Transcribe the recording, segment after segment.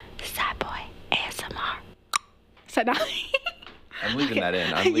tonight. I'm leaving that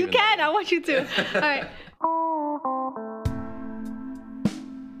in. You can. I want you to. All right.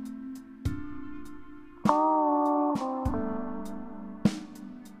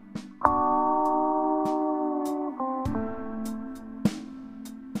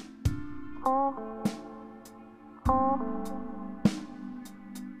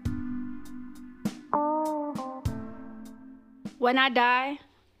 When I die,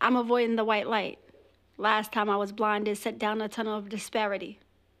 I'm avoiding the white light. Last time I was blinded, set down a tunnel of disparity.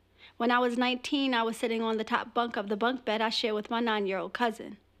 When I was 19, I was sitting on the top bunk of the bunk bed I shared with my 9-year-old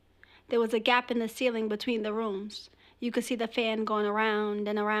cousin. There was a gap in the ceiling between the rooms. You could see the fan going around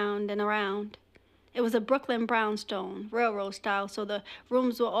and around and around. It was a Brooklyn brownstone, railroad style, so the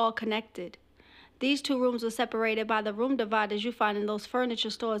rooms were all connected. These two rooms were separated by the room dividers you find in those furniture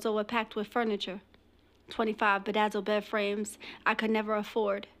stores overpacked with furniture. 25 bedazzled bed frames I could never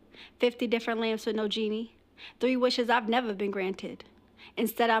afford. 50 different lamps with no genie. 3 wishes I've never been granted.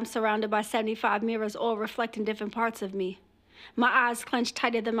 Instead, I'm surrounded by 75 mirrors, all reflecting different parts of me. My eyes clenched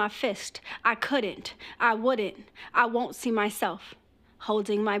tighter than my fist. I couldn't. I wouldn't. I won't see myself.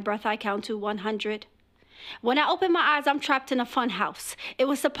 Holding my breath, I count to 100. When I open my eyes, I'm trapped in a fun house. It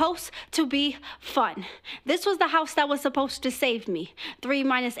was supposed to be fun. This was the house that was supposed to save me. 3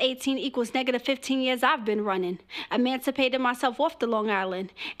 minus 18 equals negative 15 years I've been running. Emancipated myself off the Long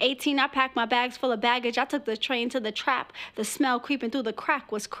Island. 18, I packed my bags full of baggage. I took the train to the trap. The smell creeping through the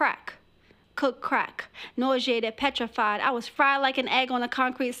crack was crack. Cooked crack. Nauseated, petrified. I was fried like an egg on a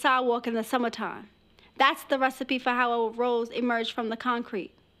concrete sidewalk in the summertime. That's the recipe for how a rose emerged from the concrete.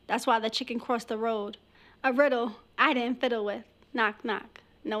 That's why the chicken crossed the road. A riddle I didn't fiddle with. Knock, knock.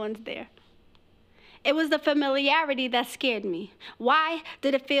 No one's there. It was the familiarity that scared me. Why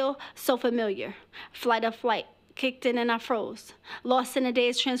did it feel so familiar? Flight of flight kicked in and I froze. Lost in a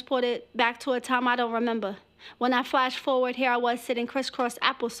daze, transported back to a time I don't remember. When I flashed forward, here I was sitting crisscross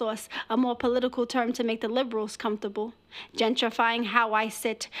applesauce, a more political term to make the liberals comfortable. Gentrifying how I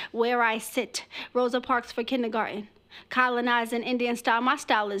sit, where I sit. Rosa Parks for kindergarten. Colonized in Indian style, my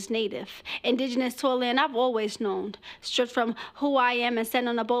style is native. Indigenous to a land I've always known. Stripped from who I am and sent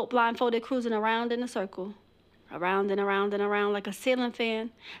on a boat blindfolded, cruising around in a circle. Around and around and around like a ceiling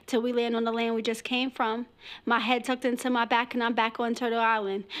fan, till we land on the land we just came from. My head tucked into my back and I'm back on Turtle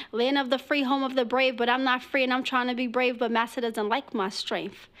Island. Land of the free, home of the brave, but I'm not free and I'm trying to be brave, but Massa doesn't like my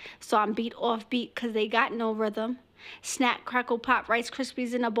strength. So I'm beat off beat cause they got no rhythm. Snack, crackle, pop, Rice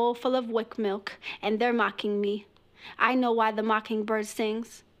Krispies in a bowl full of wick milk, and they're mocking me. I know why the mockingbird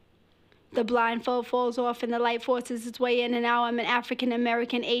sings. The blindfold falls off and the light forces its way in and out. I'm an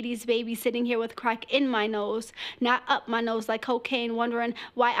African-American 80s baby sitting here with crack in my nose, not up my nose like cocaine, wondering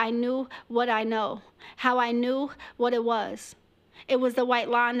why I knew what I know, how I knew what it was. It was the white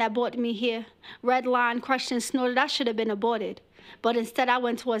line that brought me here. Red line crushed and snorted, I should have been aborted. But instead I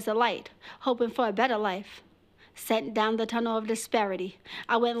went towards the light, hoping for a better life. Sent down the tunnel of disparity.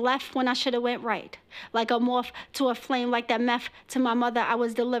 I went left when I should have went right. Like a moth to a flame, like that meth to my mother, I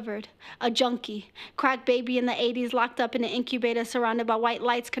was delivered. A junkie, crack baby in the 80s, locked up in an incubator, surrounded by white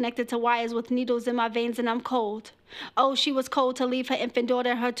lights connected to wires with needles in my veins, and I'm cold. Oh, she was cold to leave her infant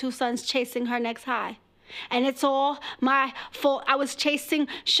daughter and her 2 sons chasing her next high. And it's all my fault. I was chasing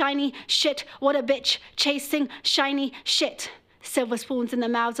shiny shit. What a bitch, chasing shiny shit. Silver spoons in the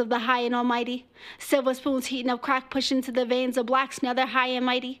mouths of the high and almighty. Silver spoons heating up crack, pushing to the veins of blacks, now they're high and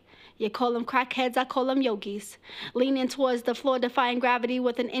mighty. You call them crackheads, I call them yogis. Leaning towards the floor, defying gravity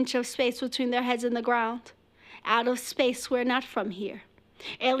with an inch of space between their heads and the ground. Out of space, we're not from here.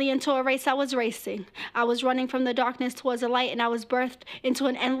 Alien to a race I was racing. I was running from the darkness towards the light, and I was birthed into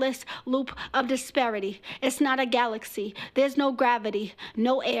an endless loop of disparity. It's not a galaxy. There's no gravity,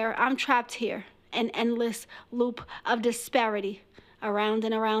 no air. I'm trapped here. An endless loop of disparity. Around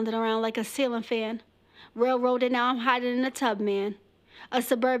and around and around like a ceiling fan. Railroaded, now I'm hiding in a tub, man. A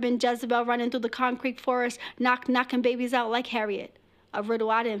suburban Jezebel running through the concrete forest, knocking babies out like Harriet. A riddle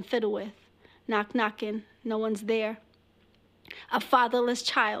I didn't fiddle with. Knocking, no one's there. A fatherless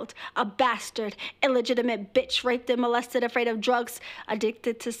child, a bastard, illegitimate bitch, raped and molested, afraid of drugs,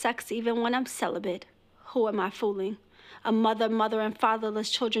 addicted to sex even when I'm celibate. Who am I fooling? A mother, and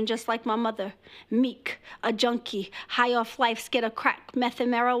fatherless children just like my mother. Meek, a junkie, high off life, scared of crack, meth,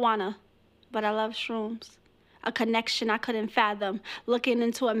 and marijuana. But I love shrooms. A connection I couldn't fathom. Looking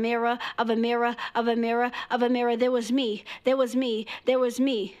into a mirror of a mirror of a mirror of a mirror. There was me, there was me, there was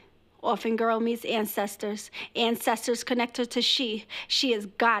me. Orphan girl meets ancestors. Ancestors connect her to she. She is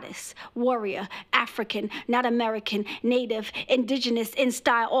goddess, warrior, African, not American, native, indigenous, in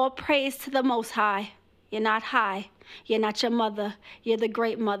style. All praise to the Most High. You're not high. You're not your mother. You're the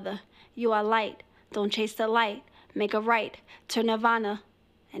great mother. You are light. Don't chase the light. make a right to nirvana.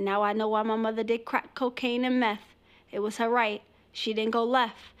 And now I know why my mother did crack cocaine and meth. It was her right. She didn't go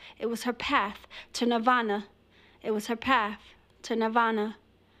left. It was her path to nirvana. It was her path to nirvana.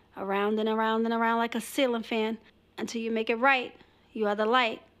 Around and around and around like a ceiling fan. Until you make it right, you are the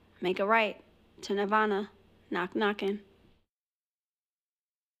light. Make it right to nirvana. Knock, knocking.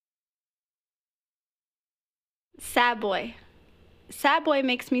 Sad boy. Sad boy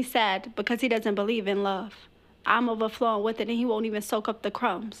makes me sad because he doesn't believe in love. I'm overflowing with it and he won't even soak up the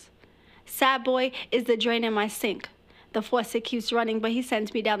crumbs. Sad boy is the drain in my sink. The faucet keeps running, but he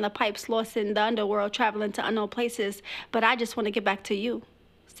sends me down the pipes, lost in the underworld, traveling to unknown places. But I just want to get back to you,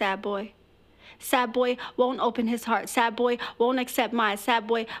 sad boy. Sad boy won't open his heart. Sad boy won't accept mine. Sad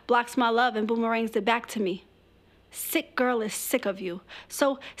boy blocks my love and boomerangs it back to me. Sick girl is sick of you,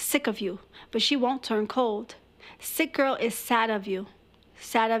 so sick of you, but she won't turn cold. Sick girl is sad of you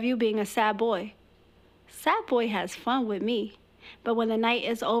being a sad boy. Sad boy has fun with me, but when the night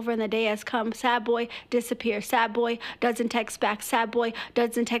is over and the day has come, sad boy disappears. Sad boy doesn't text back. Sad boy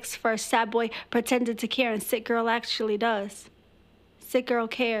doesn't text first. Sad boy pretended to care and sick girl actually does. Sick girl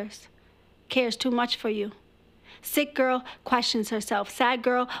cares too much for you. Sick girl questions herself. Sad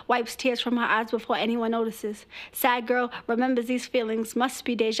girl wipes tears from her eyes before anyone notices. Sad girl remembers these feelings, must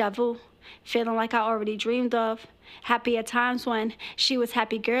be deja vu. Feeling like I already dreamed of. Happy at times when she was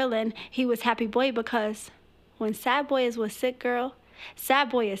happy girl and he was happy boy, because when sad boy is with sick girl,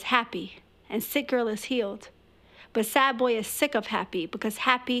 sad boy is happy and sick girl is healed. But sad boy is sick of happy because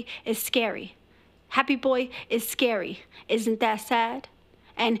happy is scary. Happy boy is scary. Isn't that sad?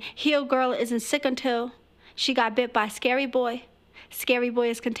 And healed girl isn't sick until she got bit by scary boy. Scary boy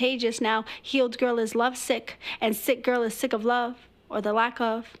is contagious. Now healed girl is love sick and sick girl is sick of love or the lack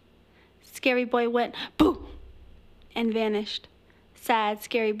of. Scary boy went boom and vanished. Sad,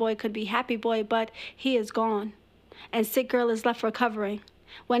 scary boy could be happy boy, but he is gone. And sick girl is left recovering.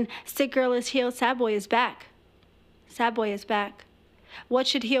 When sick girl is healed, sad boy is back. Sad boy is back. What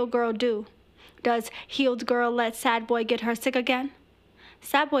should healed girl do? Does healed girl let sad boy get her sick again?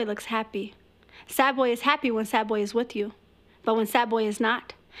 Sad boy looks happy. Sad boy is happy when sad boy is with you. But when sad boy is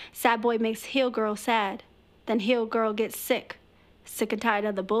not, sad boy makes healed girl sad. Then healed girl gets sick. Sick and tired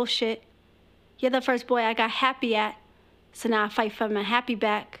of the bullshit. You're the first boy I got happy at, so now I fight for my happy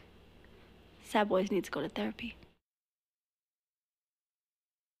back. Sad boys need to go to therapy.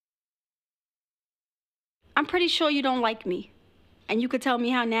 I'm pretty sure you don't like me. And you could tell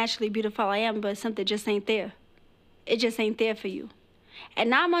me how naturally beautiful I am, but something just ain't there. It just ain't there for you. And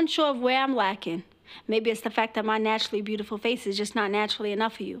now I'm unsure of where I'm lacking. Maybe it's the fact that my naturally beautiful face is just not naturally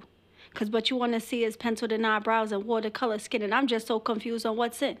enough for you. Because what you want to see is penciled in eyebrows and watercolor skin, and I'm just so confused on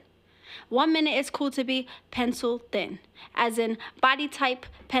what's in. 1 minute it's cool to be pencil thin, as in body type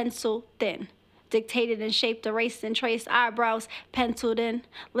pencil thin. Dictated and shaped, erased and traced, eyebrows penciled in.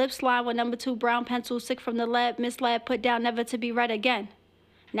 Lips lined with number 2 brown pencil, sick from the lead, misled, put down, never to be read again.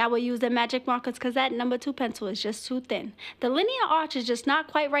 Now we're using magic markers because that number 2 pencil is just too thin. The linear arch is just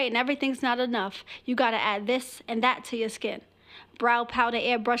not quite right and everything's not enough. You gotta add this and that to your skin. Brow powder,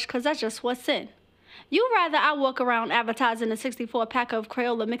 airbrush, because that's just what's in. You rather I walk around advertising a 64 pack of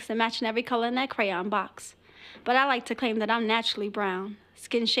Crayola mix and match in every color in that crayon box. But I like to claim that I'm naturally brown,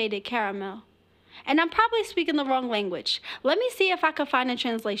 skin shaded caramel. And I'm probably speaking the wrong language. Let me see if I can find a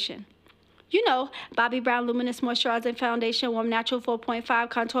translation. You know, Bobbi Brown Luminous Moisturizing Foundation, Warm Natural 4.5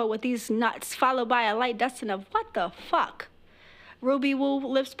 contour with these nuts, followed by a light dusting of what the fuck? Ruby Woo,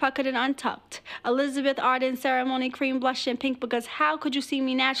 lips puckered and untucked. Elizabeth Arden, ceremony cream blush and pink, because how could you see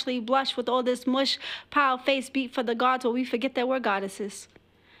me naturally blush with all this mush, pile face beat for the gods while we forget that we're goddesses?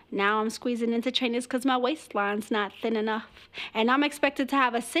 Now I'm squeezing into trainers because my waistline's not thin enough. And I'm expected to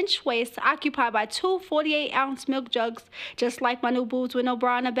have a cinched waist occupied by 2 48-ounce milk jugs, just like my new boobs with no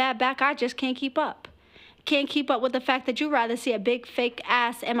bra and a bad back. I just can't keep up. Can't keep up with the fact that you'd rather see a big fake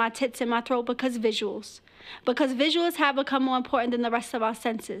ass and my tits in my throat because visuals. Because visuals have become more important than the rest of our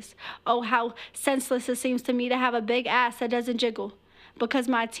senses. Oh, how senseless it seems to me to have a big ass that doesn't jiggle. Because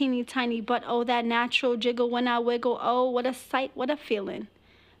my teeny tiny butt, oh, that natural jiggle when I wiggle, oh, what a sight, what a feeling.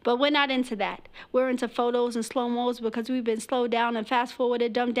 But we're not into that. We're into photos and slow-mos because we've been slowed down and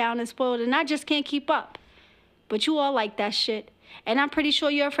fast-forwarded, dumbed down and spoiled, and I just can't keep up. But you all like that shit. And I'm pretty sure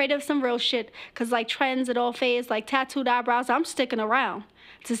you're afraid of some real shit, because like trends, it all fades, like tattooed eyebrows, I'm sticking around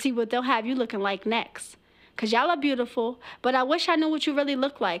to see what they'll have you looking like next. Because y'all are beautiful, but I wish I knew what you really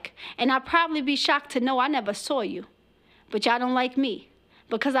look like, and I'd probably be shocked to know I never saw you. But y'all don't like me,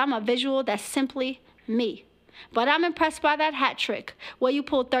 because I'm a visual that's simply me. But I'm impressed by that hat trick, where you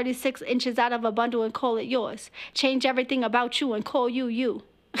pull 36 inches out of a bundle and call it yours. Change everything about you and call you you.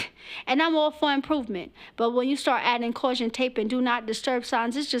 And I'm all for improvement, but when you start adding caution tape and do not disturb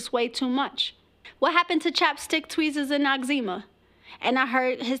signs, it's just way too much. What happened to chapstick, tweezers, and eczema? And I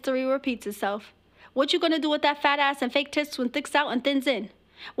heard history repeats itself. What you gonna do with that fat ass and fake tits when thick's out and thin's in?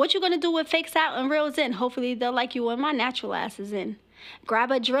 What you gonna do with fakes out and reals in? Hopefully they'll like you when my natural ass is in. Grab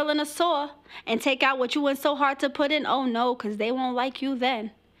a drill and a saw and take out what you went so hard to put in. Oh no, 'cause they won't like you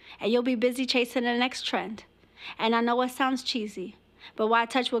then. And you'll be busy chasing the next trend. And I know it sounds cheesy, but why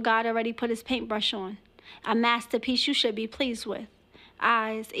touch what God already put his paintbrush on? A masterpiece you should be pleased with.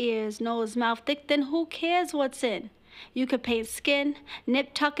 Eyes, ears, nose, mouth thick, then who cares what's in? You could paint skin,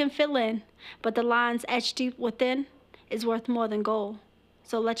 nip, tuck, and fill in, but the lines etched deep within is worth more than gold.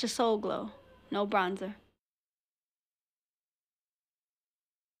 So let your soul glow, no bronzer.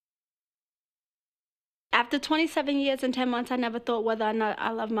 After 27 years and 10 months, I never thought whether or not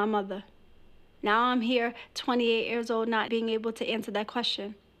I love my mother. Now I'm here, 28 years old, not being able to answer that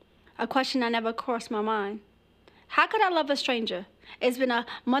question. A question that never crossed my mind. How could I love a stranger? It's been a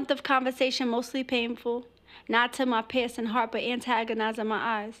month of conversation, mostly painful, not to my piercing heart, but antagonizing my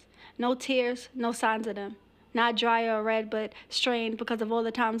eyes. No tears, no signs of them. Not dry or red, but strained because of all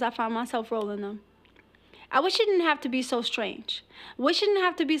the times I found myself rolling them. I wish it didn't have to be so strange. Wish it didn't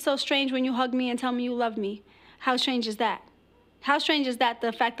have to be so strange when you hug me and tell me you love me. How strange is that? How strange is that,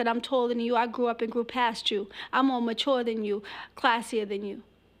 the fact that I'm taller than you, I grew up and grew past you. I'm more mature than you, classier than you.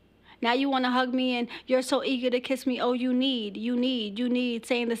 Now you want to hug me and you're so eager to kiss me. Oh, you need,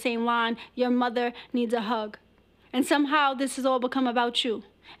 saying the same line, your mother needs a hug. And somehow this has all become about you.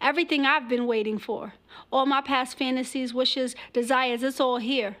 Everything I've been waiting for. All my past fantasies, wishes, desires, it's all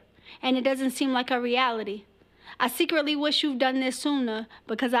here. And it doesn't seem like a reality. I secretly wish you've done this sooner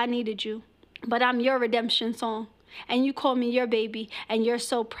because I needed you. But I'm your redemption song. And you call me your baby, and you're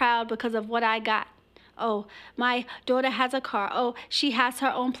so proud because of what I got. Oh, my daughter has a car. Oh, she has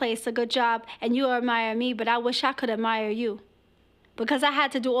her own place, a good job, and you admire me, but I wish I could admire you. Because I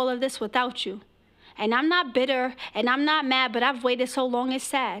had to do all of this without you. And I'm not bitter, and I'm not mad, but I've waited so long, it's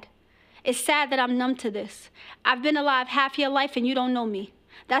sad. It's sad that I'm numb to this. I've been alive half your life, and you don't know me.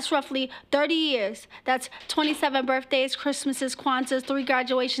 That's roughly 30 years. That's 27 birthdays, Christmases, Kwanzas, 3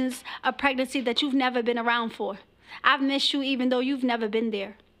 graduations, a pregnancy that you've never been around for. I've missed you even though you've never been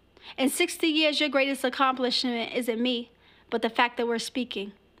there. In 60 years, your greatest accomplishment isn't me, but the fact that we're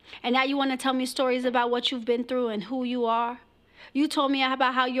speaking. And now you want to tell me stories about what you've been through and who you are. You told me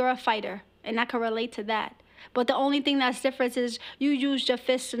about how you're a fighter, and I can relate to that. But the only thing that's different is you used your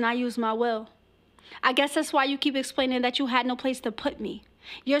fists and I used my will. I guess that's why you keep explaining that you had no place to put me.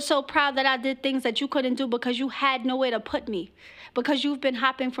 You're so proud that I did things that you couldn't do because you had nowhere to put me. Because you've been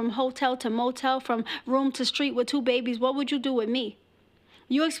hopping from hotel to motel, from room to street with 2 babies. What would you do with me?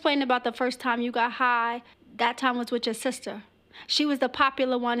 You explained about the first time you got high. That time was with your sister. She was the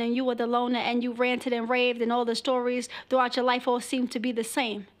popular one and you were the loner, and you ranted and raved, and all the stories throughout your life all seemed to be the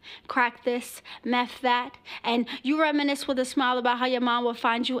same. Crack this, meth that, and you reminisce with a smile about how your mom would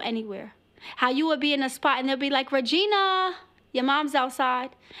find you anywhere. How you would be in a spot and they'll be like, Regina, your mom's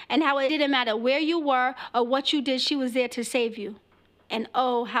outside. And how it didn't matter where you were or what you did, she was there to save you. And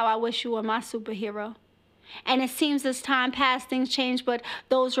oh, how I wish you were my superhero. And it seems as time passed, things changed, but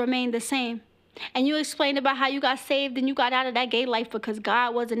those remain the same. And you explained about how you got saved and you got out of that gay life because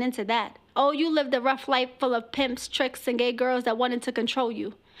God wasn't into that. Oh, you lived a rough life full of pimps, tricks, and gay girls that wanted to control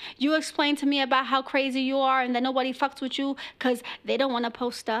you. You explained to me about how crazy you are and that nobody fucks with you because they don't want to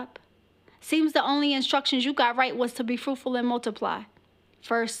post up. Seems the only instructions you got right was to be fruitful and multiply.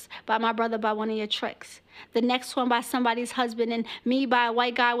 First, by my brother by one of your tricks. The next one by somebody's husband, and me by a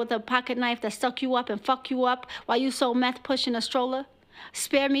white guy with a pocket knife that stuck you up and fuck you up while you sold meth pushing a stroller.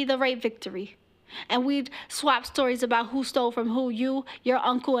 Spare me the rape victory. And we'd swap stories about who stole from who, you, your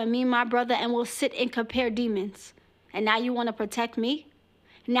uncle, and me, my brother, and we'll sit and compare demons. And now you want to protect me?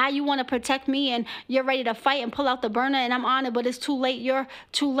 Now you want to protect me and you're ready to fight and pull out the burner, and I'm on it, but it's too late. You're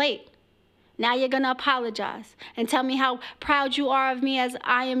too late. Now you're going to apologize and tell me how proud you are of me as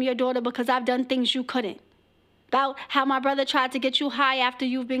I am your daughter because I've done things you couldn't. About how my brother tried to get you high after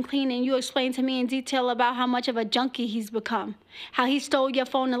you've been clean, and you explained to me in detail about how much of a junkie he's become. How he stole your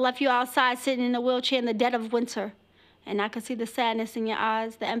phone and left you outside sitting in a wheelchair in the dead of winter. And I could see the sadness in your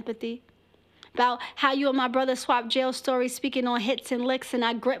eyes, the empathy. About how you and my brother swapped jail stories, speaking on hits and licks, and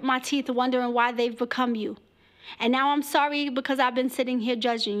I grit my teeth wondering why they've become you. And now I'm sorry because I've been sitting here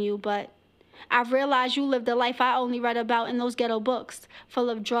judging you, but I've realized you lived a life I only read about in those ghetto books, full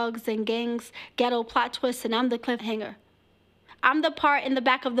of drugs and gangs, ghetto plot twists, and I'm the cliffhanger. I'm the part in the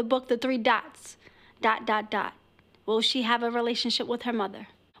back of the book, the 3 dots. ... Will she have a relationship with her mother?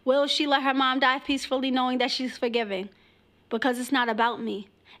 Will she let her mom die peacefully knowing that she's forgiving? Because it's not about me.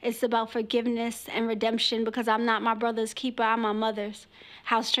 It's about forgiveness and redemption because I'm not my brother's keeper, I'm my mother's.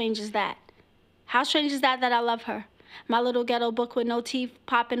 How strange is that? How strange is that I love her? My little ghetto book with no teeth,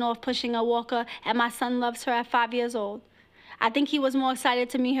 popping off, pushing a walker, and my son loves her at 5 years old. I think he was more excited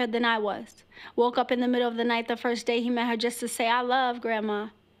to meet her than I was. Woke up in the middle of the night the first day he met her just to say, I love Grandma.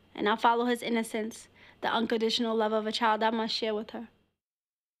 And I'll follow his innocence, the unconditional love of a child I must share with her.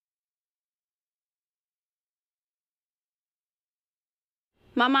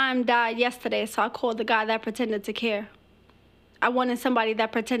 My mom died yesterday, so I called the guy that pretended to care. I wanted somebody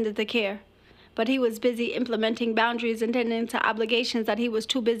that pretended to care, but he was busy implementing boundaries and tending to obligations that he was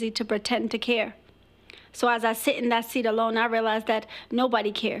too busy to pretend to care. So as I sit in that seat alone, I realized that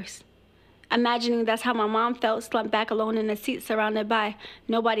nobody cares. Imagining that's how my mom felt, slumped back alone in a seat surrounded by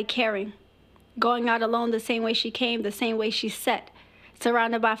nobody caring. Going out alone the same way she came, the same way she sat.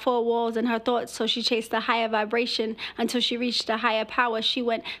 Surrounded by four walls in her thoughts, so she chased a higher vibration until she reached a higher power. She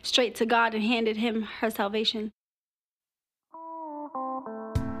went straight to God and handed him her salvation.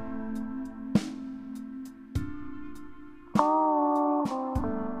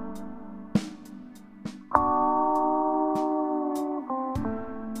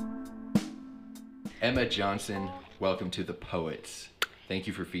 Emma Johnson, welcome to The Poets. Thank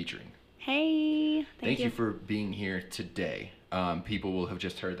you for featuring. Hey, Thank you for being here today. People will have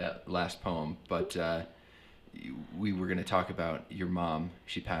just heard that last poem, but we were going to talk about your mom.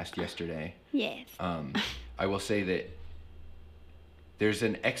 She passed yesterday. Yes. I will say that there's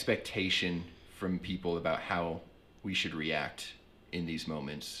an expectation from people about how we should react in these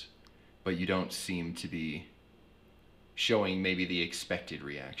moments, but you don't seem to be showing maybe the expected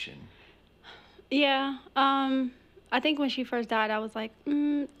reaction. Yeah. I think when she first died, I was like,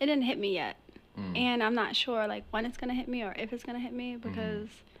 it didn't hit me yet. And I'm not sure like when it's gonna hit me or if it's gonna hit me because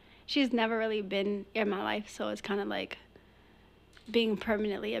she's never really been in my life, so it's kind of like being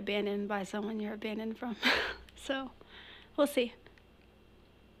permanently abandoned by someone you're abandoned from. So we'll see.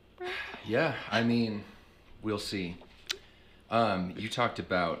 Yeah, I mean, we'll see. You talked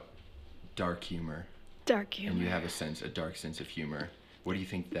about dark humor. Dark humor. And you have a dark sense of humor. What do you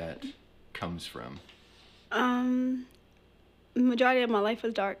think that comes from? The majority of my life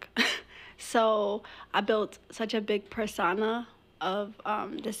was dark. So I built such a big persona of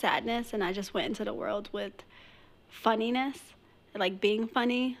the sadness, and I just went into the world with funniness, like being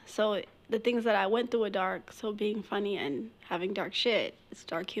funny. So the things that I went through were dark, so being funny and having dark shit, it's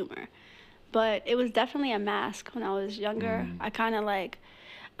dark humor. But it was definitely a mask when I was younger. I kind of like,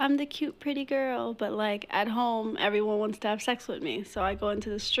 I'm the cute, pretty girl, but like at home, everyone wants to have sex with me. So I go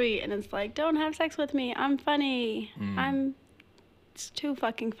into the street and it's like, don't have sex with me. I'm funny. It's too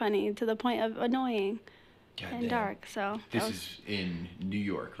fucking funny to the point of annoying and dark. So this is in New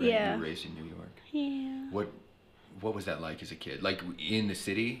York, right? Yeah. You were raised in New York. Yeah. What was that like as a kid? Like in the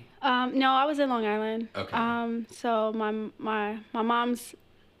city? No, I was in Long Island. Okay. So my mom's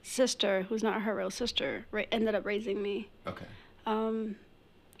sister, who's not her real sister, ended up raising me. Okay.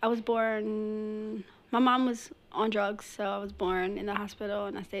 I was born. My mom was on drugs, so I was born in the hospital,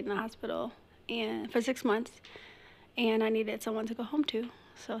 and I stayed in the hospital and for 6 months. And I needed someone to go home to.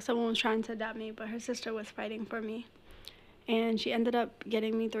 So someone was trying to adopt me, but her sister was fighting for me. And she ended up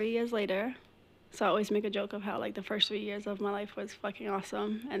getting me 3 years later. So I always make a joke of how like the first 3 years of my life was fucking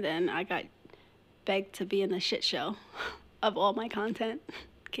awesome. And then I got begged to be in the shit show of all my content.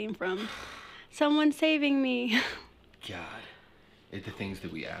 Came from someone saving me. God. It's the things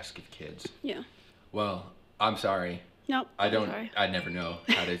that we ask of kids. Yeah. Well, I'm sorry. Nope. I never know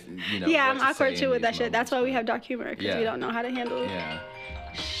how to, yeah, what I'm to awkward say too in with that these shit. That's why we moments, have dark humor, because we don't know how to handle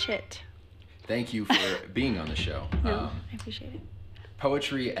shit. Thank you for being on the show. No, I appreciate it.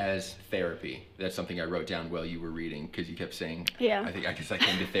 Poetry as therapy. That's something I wrote down while you were reading, because you kept saying, Yeah. I guess I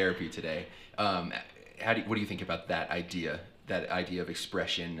came to therapy today. What do you think about that idea of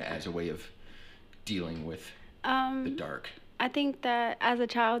expression as a way of dealing with the dark? I think that as a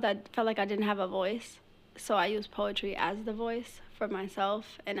child, I felt like I didn't have a voice. So I use poetry as the voice for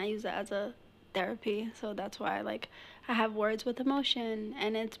myself, and I use it as a therapy. So that's why I have words with emotion,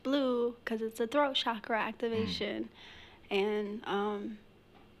 and it's blue because it's a throat chakra activation. And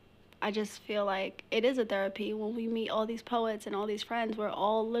I just feel like it is a therapy. When we meet all these poets and all these friends, we're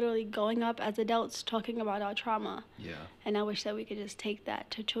all literally going up as adults talking about our trauma. Yeah. And I wish that we could just take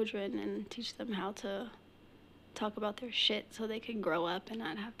that to children and teach them how to talk about their shit so they can grow up and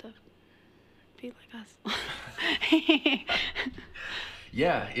not have to be like us.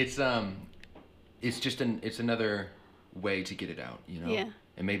 Yeah, it's another way to get it out, Yeah.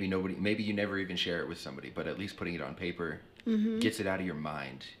 And maybe you never even share it with somebody, but at least putting it on paper gets it out of your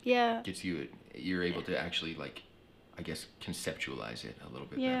mind. Yeah. You're able to actually I guess, conceptualize it a little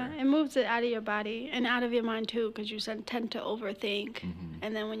bit Yeah, better. it moves it out of your body and out of your mind too, because you tend to overthink, Mm-hmm.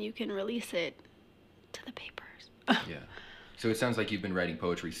 and then when you can release it to the papers. Yeah. So it sounds like you've been writing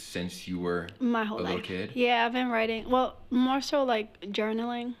poetry since you were My whole a little life. kid. Yeah, I've been writing. Well, more so like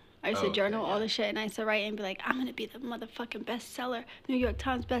journaling. I used Oh, to journal okay, all yeah. the shit, and I used to write and be like, I'm gonna be the motherfucking bestseller, New York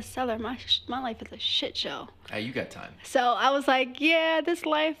Times bestseller. My life is a shit show. Hey, you got time. So I was like, yeah, this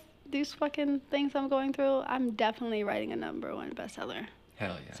life, these fucking things I'm going through, I'm definitely writing a #1 bestseller.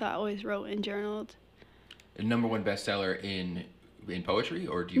 Hell yeah. So I always wrote and journaled. A #1 bestseller in poetry,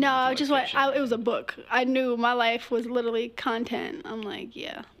 or do you? No, do you I like just went. fiction? It was a book. I knew my life was literally content. I'm like,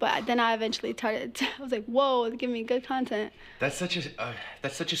 yeah. But then I eventually started. I was like, whoa, give me good content. That's such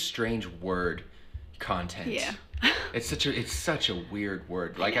a strange word, content. Yeah. It's such a weird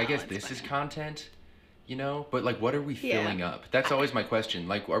word. Like, I know, guess it's this is funny. content, you know? But like, what are we Yeah. filling up? That's always my question.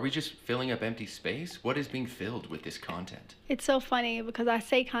 Like, are we just filling up empty space? What is being filled with this content? It's so funny because I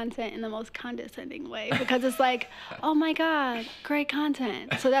say content in the most condescending way because it's like, oh my God, great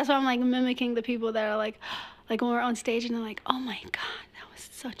content. So that's why I'm like mimicking the people that are like when we're on stage and they're like, oh my God, that was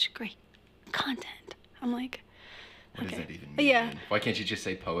such great content. I'm like, What okay. does that even mean? Yeah. Man? Why can't you just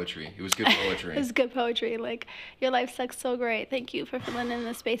say poetry? It was good poetry. It's good poetry. Like, your life sucks so great. Thank you for filling in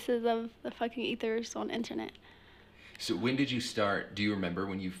the spaces of the fucking ethers on internet. So when did you start? Do you remember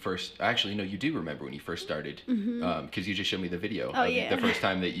when you first? Actually, no, you do remember when you first started, because you just showed me the video Oh, of yeah. the first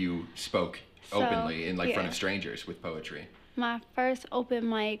time that you spoke So, openly in front yeah. of strangers with poetry. My first open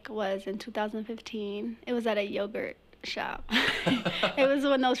mic was in 2015. It was at a yogurt shop. It was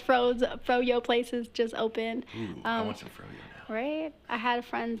when those froyo places just opened. Ooh, I want some froyo now. Right? I had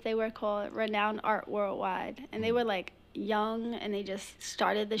friends, they were called Renowned Art Worldwide, and they were like young, and they just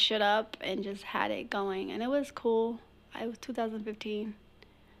started the shit up and just had it going, and it was cool. It was 2015.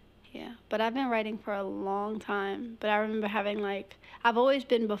 Yeah, but I've been writing for a long time. But I remember having I've always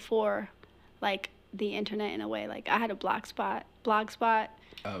been before, the internet in a way. Like I had a blogspot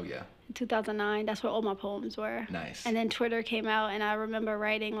Oh yeah, in 2009. That's where all my poems were. nice. And then Twitter came out, and I remember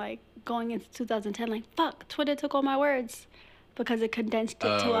writing going into 2010, fuck, Twitter took all my words because it condensed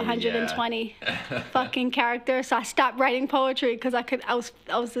it to Oh, 120 yeah. fucking characters. So I stopped writing poetry because I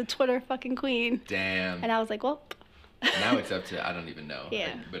was the Twitter fucking queen. Damn. And I was like, well, Now it's up to, I don't even know.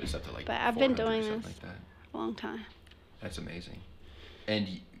 Yeah. But it's up to But I've been 400 or doing something this. like that. a long time. That's amazing. And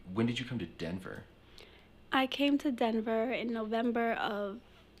when did you come to Denver? I came to Denver in November of,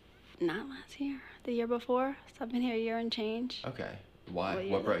 not last year, the year before. So I've been here a year and change. Okay. Why? What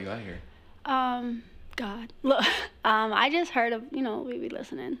year What is brought it? you out here? God, look, I just heard of, we be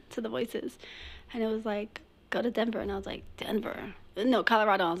listening to the voices, and it was like, go to Denver, and I was like, Denver. No,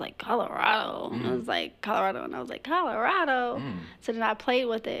 Colorado. I was like, Colorado. And I was like, Colorado, and I was like, Colorado. So then I played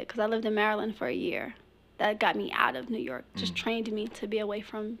with it because I lived in Maryland for a year. That got me out of New York, just trained me to be away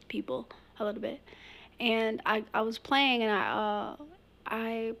from people a little bit. And I was playing, and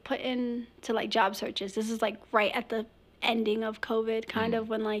I put into job searches. This is right at the ending of COVID, kind of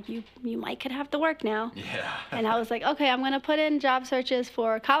when you could have to work now. Yeah. And I was like, okay, I'm gonna put in job searches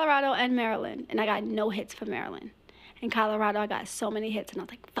for Colorado and Maryland, and I got no hits for Maryland. In Colorado, I got so many hits, and I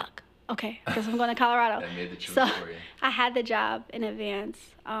was like, fuck. Okay, I guess I'm going to Colorado. That made the choice So for you. I had the job in advance,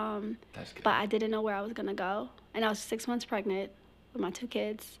 That's good. but I didn't know where I was gonna go, and I was 6 months pregnant with my 2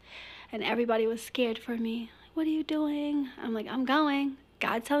 kids, and everybody was scared for me. What are you doing? I'm like, I'm going.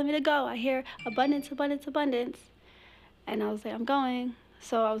 God's telling me to go. I hear abundance, abundance, abundance. And I was like, I'm going.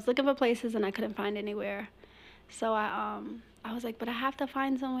 So I was looking for places, and I couldn't find anywhere. So I was like, but I have to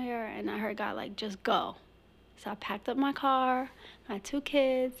find somewhere. And I heard God just go. So I packed up my car, my 2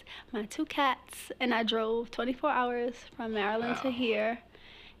 kids, my 2 cats, and I drove 24 hours from Maryland to Wow. here.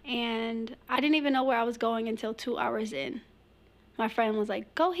 And I didn't even know where I was going until 2 hours in. My friend was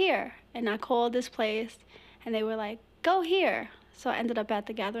like, go here. And I called this place, and they were like, go here. So I ended up at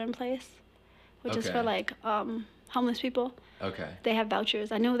the Gathering Place, which is for Okay. homeless people. Okay. They have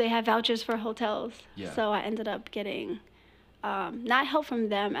vouchers. I knew they have vouchers for hotels. Yeah. So I ended up getting not help from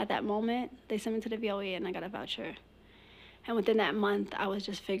them at that moment. They sent me to the VOE, and I got a voucher. And within that month, I was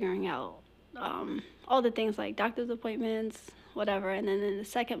just figuring out all the things like doctor's appointments, whatever. And then in the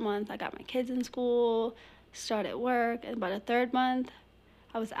second month, I got my kids in school, started work. And by the third month,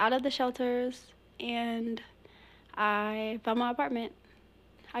 I was out of the shelters, and I found my apartment.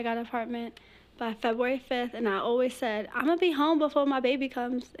 I got an apartment by February 5th, and I always said, I'm going to be home before my baby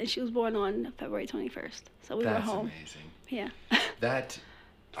comes. And she was born on February 21st. So we were That's home. amazing. Yeah. That,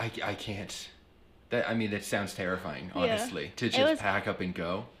 I can't. That sounds terrifying, Yeah. honestly. To It just was- pack up and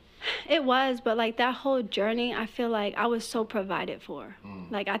go. It was, but like that whole journey, I feel like I was so provided for.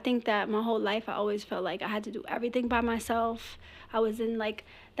 Like I think that my whole life I always felt like I had to do everything by myself. I was in like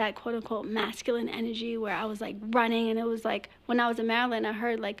that quote unquote masculine energy where I was like running, and it was like when I was in Maryland I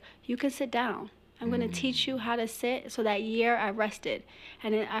heard like you could sit down. I'm going to teach you how to sit. So that year I rested.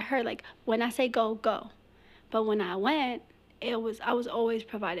 And then I heard like when I say go, go. But when I went, I was always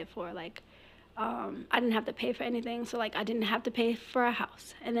provided for. Like I didn't have to pay for anything, so like I didn't have to pay for a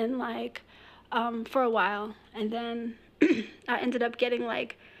house. And then like for a while, and then I ended up getting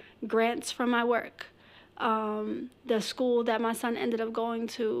like grants from my work. The school that my son ended up going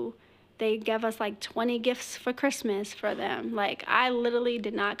to, they gave us like 20 gifts for Christmas for them. Like I literally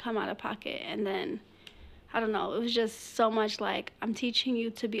did not come out of pocket. And then I don't know, it was just so much like I'm teaching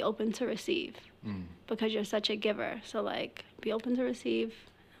you to be open to receive because you're such a giver. So like be open to receive.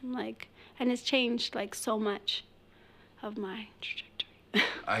 I'm like, and it's changed like so much of my trajectory.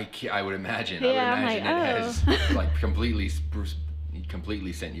 I would imagine. Yeah, I would I'm imagine like, it has like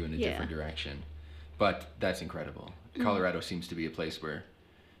completely sent you in a Yeah. different direction. But that's incredible. Colorado seems to be a place where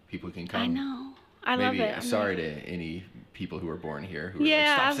people can come. I know. I Maybe love it. I'm sorry like, to any people who are born here who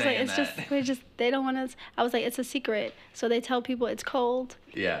yeah, are I like, was stop like, saying it's that. just they don't want us. I was like, it's a secret. So they tell people it's cold.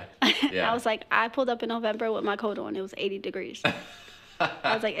 Yeah. I Yeah. was like, I pulled up in November with my coat on. It was 80 degrees.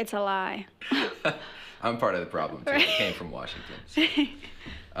 I was like, it's a lie. I'm part of the problem too. I came from Washington.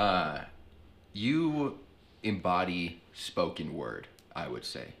 So. You embody spoken word, I would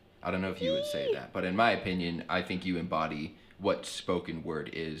say. I don't know if you would say that, but in my opinion, I think you embody what spoken word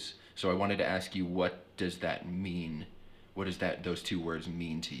is. So I wanted to ask you, what does that mean? What does those two words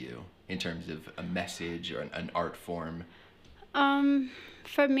mean to you in terms of a message or an art form?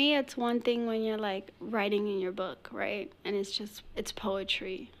 For me, it's one thing when you're like writing in your book, right? And it's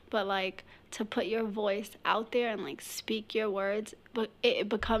poetry. But like to put your voice out there and like speak your words, but it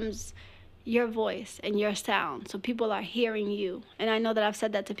becomes your voice and your sound. So people are hearing you. And I know that I've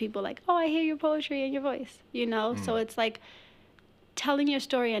said that to people like, oh, I hear your poetry and your voice, you know? So it's like telling your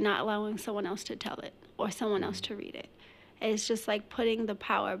story and not allowing someone else to tell it or someone else to read it. It's just like putting the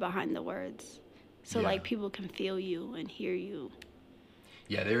power behind the words. So Yeah. like people can feel you and hear you.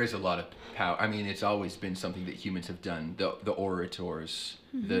 Yeah, there is a lot of power. I mean, it's always been something that humans have done. The orators,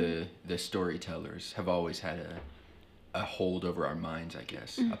 the storytellers have always had a hold over our minds, I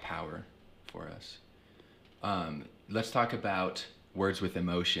guess, a power for us. Let's talk about Words with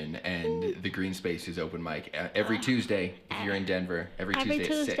Emotion and the Green Spaces open mic every Tuesday if you're in Denver. Every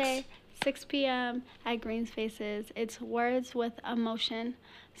Tuesday, 6 p.m. at Green Spaces. It's Words with Emotion.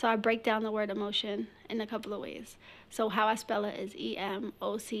 So I break down the word emotion in a couple of ways. So how I spell it is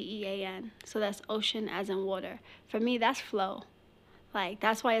EMOCEAN. So that's ocean as in water. For me, that's flow. Like,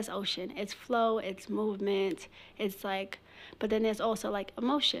 that's why it's ocean. It's flow, it's movement, it's like, but then there's also like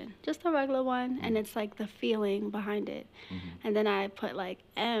emotion, just a regular one, and it's like the feeling behind it. And then I put like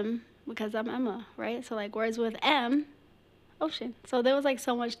M because I'm Emma, right? So like words with M, ocean. So there was like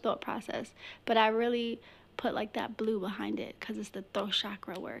so much thought process, but I really put like that blue behind it because it's the throat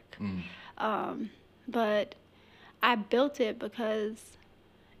chakra work. But I built it because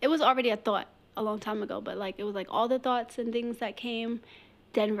it was already a thought a long time ago, but like it was like all the thoughts and things that came,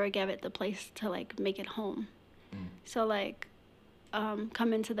 Denver gave it the place to like make it home. So like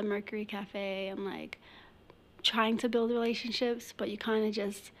come into the Mercury Cafe and like trying to build relationships, but you kind of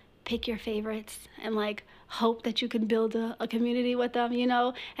just pick your favorites and like hope that you can build a community with them, you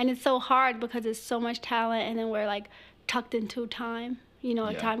know? And it's so hard because it's so much talent, and then we're like tucked into time, you know,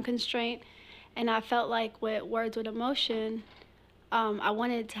 a time constraint. And I felt like with Words with Emotion, I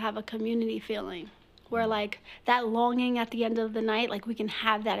wanted to have a community feeling where like that longing at the end of the night, like we can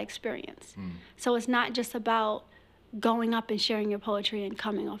have that experience. So it's not just about going up and sharing your poetry and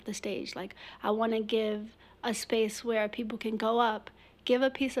coming off the stage. Like I want to give a space where people can go up, give a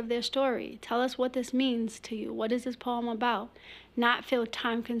piece of their story, tell us what this means to you, what is this poem about, not feel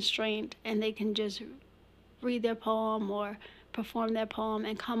time constrained, and they can just read their poem or perform their poem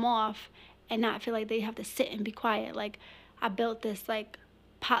and come off and not feel like they have to sit and be quiet. Like I built this like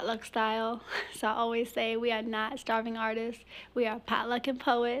potluck style. So I always say we are not starving artists, we are potluck and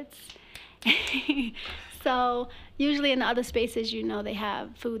poets. So usually in the other spaces, you know, they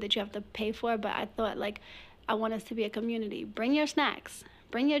have food that you have to pay for, but I thought like I want us to be a community. Bring your snacks,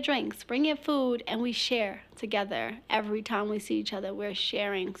 bring your drinks, bring your food, and we share together. Every time we see each other, we're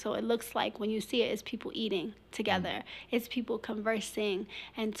sharing. So it looks like when you see it, it's people eating together. It's people conversing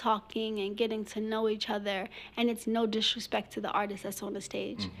and talking and getting to know each other. And it's no disrespect to the artist that's on the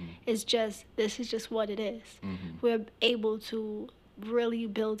stage. It's just, this is just what it is. We're able to really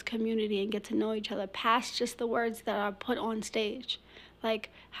build community and get to know each other past just the words that are put on stage. Like,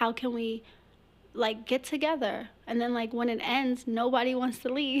 how can we, like, get together? And then, like, when it ends, nobody wants to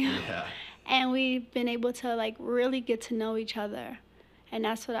leave. Yeah. And we've been able to, like, really get to know each other. And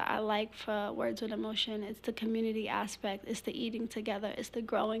that's what I like for Words with Emotion. It's the community aspect. It's the eating together. It's the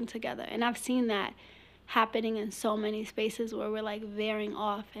growing together. And I've seen that happening in so many spaces where we're, like, veering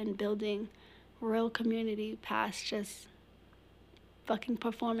off and building real community past just fucking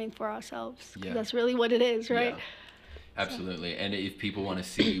performing for ourselves. 'Cause Yeah. that's really what it is, right? Yeah. Absolutely. And if people want to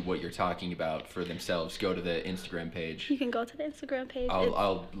see what you're talking about for themselves, go to the Instagram page. You can go to the Instagram page.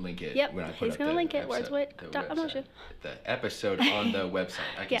 I'll link it Yep, when I put he's up gonna the link it. Words episode- with the dot website. emotion. The episode on the website.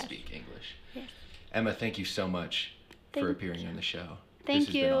 I can Yes. speak English. Yes. Emma, thank you so much for Thank appearing you. on the show. This Thank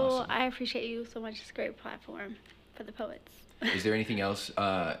has you. been awesome. I appreciate you so much. It's a great platform for the poets. Is there anything else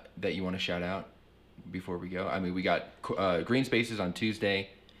that you want to shout out before we go? I mean, we got Green Spaces on Tuesday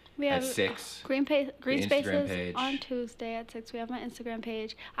We at have 6. Green Instagram Spaces page. on Tuesday at 6. We have my Instagram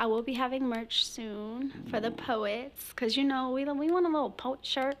page. I will be having merch soon for the poets, because you know we want a little poet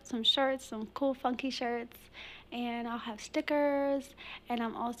shirt, some cool funky shirts, and I'll have stickers. And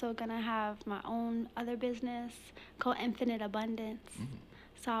I'm also gonna have my own other business called Infinite Abundance.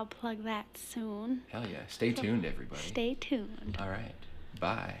 So I'll plug that soon. Hell yeah. Stay tuned, everybody. Stay tuned. All right.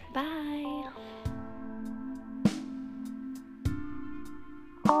 Bye. Bye.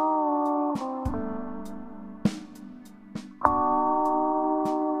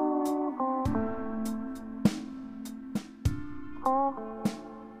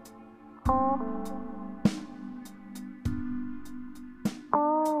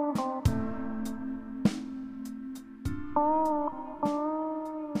 Oh.